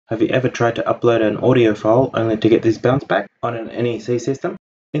Have you ever tried to upload an audio file only to get this bounce back on an NEC system?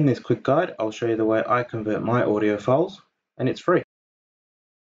 In this quick guide, I'll show you the way I convert my audio files, and it's free.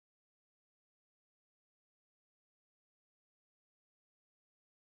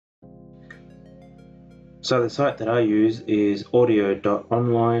 So the site that I use is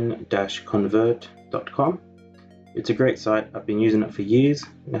audio.online-convert.com. It's a great site. I've been using it for years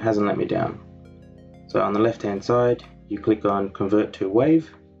and it hasn't let me down. So on the left hand side, you click on convert to WAV,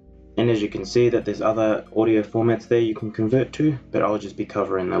 and as you can see that there's other audio formats there you can convert to, but I'll just be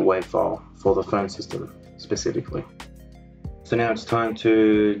covering the WAV file for the phone system specifically. So now it's time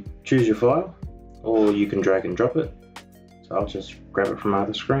to choose your file, or you can drag and drop it. So I'll just grab it from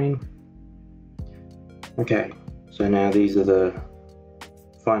either screen. Okay, so now these are the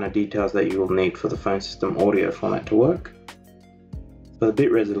finer details that you will need for the phone system audio format to work. For the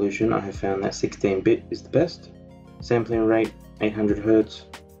bit resolution, I have found that 16-bit is the best. Sampling rate 800 Hz,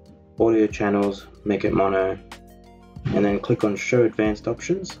 audio channels, make it mono, and then click on show advanced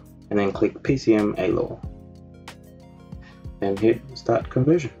options, and then click PCM ALAW. Then hit start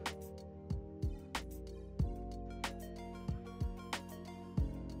conversion.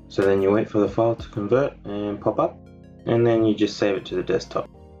 So then you wait for the file to convert and pop up, and then you just save it to the desktop.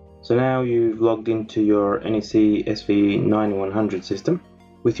 So now you've logged into your NEC SV9100 system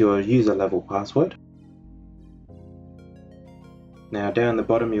with your user level password. Now down the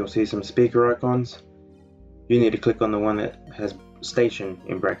bottom you'll see some speaker icons. You need to click on the one that has station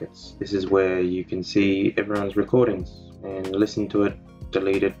in brackets. This is where you can see everyone's recordings and listen to it,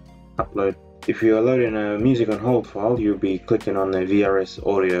 delete it, upload. If you are loading a music on hold file, you'll be clicking on the VRS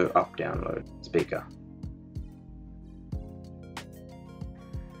audio up download speaker.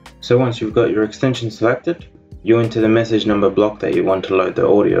 So once you've got your extension selected, you enter the message number block that you want to load the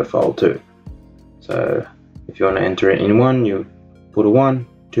audio file to. So if you want to enter it in 1, you put a 1,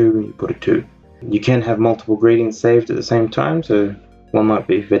 2, you put a 2. You can have multiple greetings saved at the same time, so one might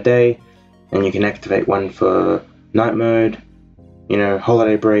be for day, and you can activate one for night mode,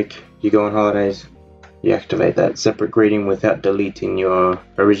 holiday break, you go on holidays, you activate that separate greeting without deleting your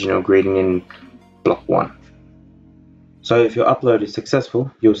original greeting in block 1. So if your upload is successful,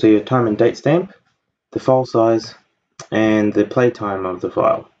 you'll see a time and date stamp, the file size, and the play time of the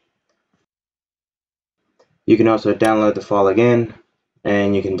file. You can also download the file again,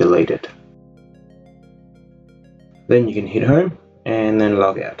 and you can delete it. Then you can hit home, and then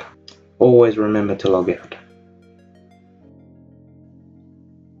log out. Always remember to log out.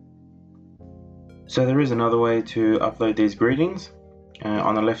 So there is another way to upload these greetings.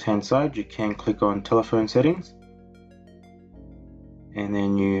 On the left hand side, you can click on telephone settings, and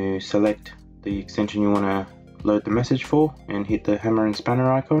then you select the extension you want to load the message for and hit the hammer and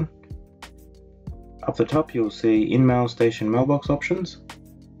spanner icon. Up the top you'll see in-mail station mailbox options.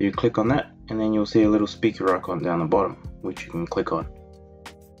 You click on that, and then you'll see a little speaker icon down the bottom which you can click on.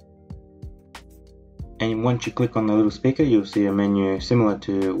 And once you click on the little speaker, you'll see a menu similar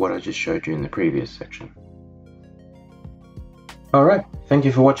to what I just showed you in the previous section. Alright, thank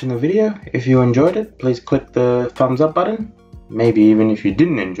you for watching the video. If you enjoyed it, please click the thumbs up button. Maybe even if you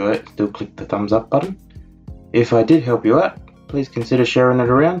didn't enjoy it, still click the thumbs up button. If I did help you out, please consider sharing it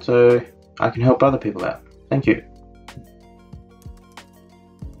around so I can help other people out. Thank you.